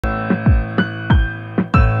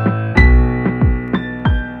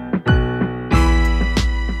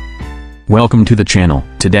Welcome to the channel.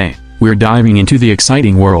 Today, we're diving into the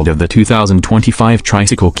exciting world of the 2025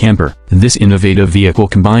 Tricycle Camper. This innovative vehicle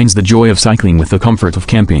combines the joy of cycling with the comfort of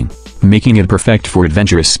camping, making it perfect for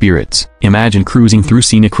adventurous spirits. Imagine cruising through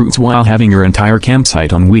scenic routes while having your entire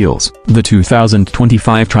campsite on wheels. The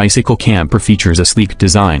 2025 Tricycle Camper features a sleek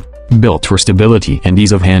design, built for stability and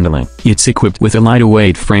ease of handling. It's equipped with a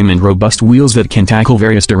lightweight frame and robust wheels that can tackle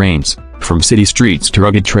various terrains, from city streets to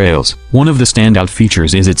rugged trails. One of the standout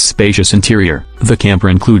features is its spacious interior. The camper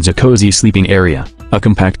includes a cozy sleeping area, a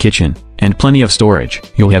compact kitchen, and plenty of storage.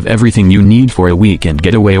 You'll have everything you need for a weekend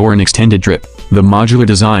getaway or an extended trip. The modular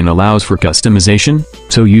design allows for customization,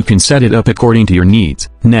 so you can set it up according to your needs.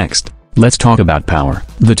 Next, let's talk about power.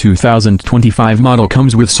 The 2025 model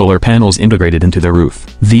comes with solar panels integrated into the roof.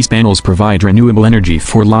 These panels provide renewable energy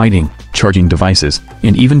for lighting, charging devices,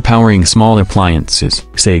 and even powering small appliances.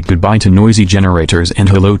 Say goodbye to noisy generators and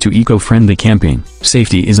hello to eco-friendly camping.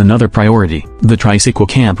 Safety is another priority. The Tricycle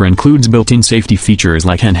Camper includes built-in safety features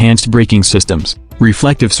like enhanced braking systems,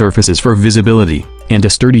 reflective surfaces for visibility, and a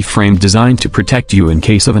sturdy frame designed to protect you in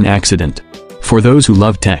case of an accident. For those who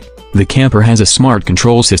love tech, the camper has a smart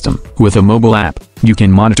control system. With a mobile app, you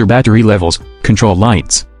can monitor battery levels, control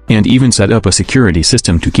lights, and even set up a security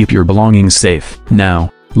system to keep your belongings safe.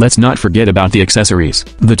 Now, let's not forget about the accessories.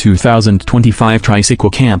 The 2025 Tricycle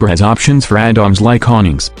Camper has options for add-ons like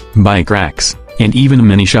awnings, bike racks, and even a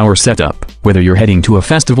mini shower setup. Whether you're heading to a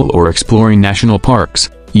festival or exploring national parks,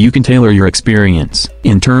 you can tailor your experience.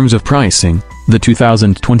 In terms of pricing, the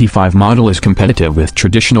 2025 model is competitive with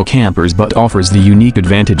traditional campers but offers the unique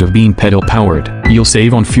advantage of being pedal-powered. You'll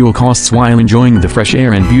save on fuel costs while enjoying the fresh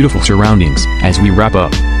air and beautiful surroundings. As we wrap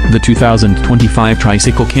up, the 2025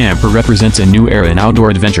 Tricycle Camper represents a new era in outdoor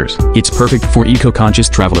adventures. It's perfect for eco-conscious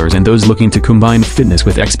travelers and those looking to combine fitness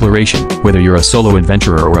with exploration. Whether you're a solo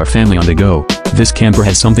adventurer or a family on the go, this camper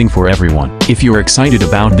has something for everyone. If you're excited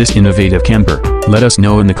about this innovative camper, let us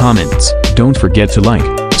know in the comments. Don't forget to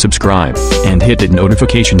like, subscribe, and hit that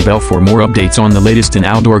notification bell for more updates on the latest in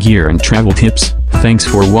outdoor gear and travel tips. Thanks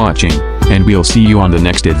for watching, and we'll see you on the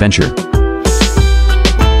next adventure.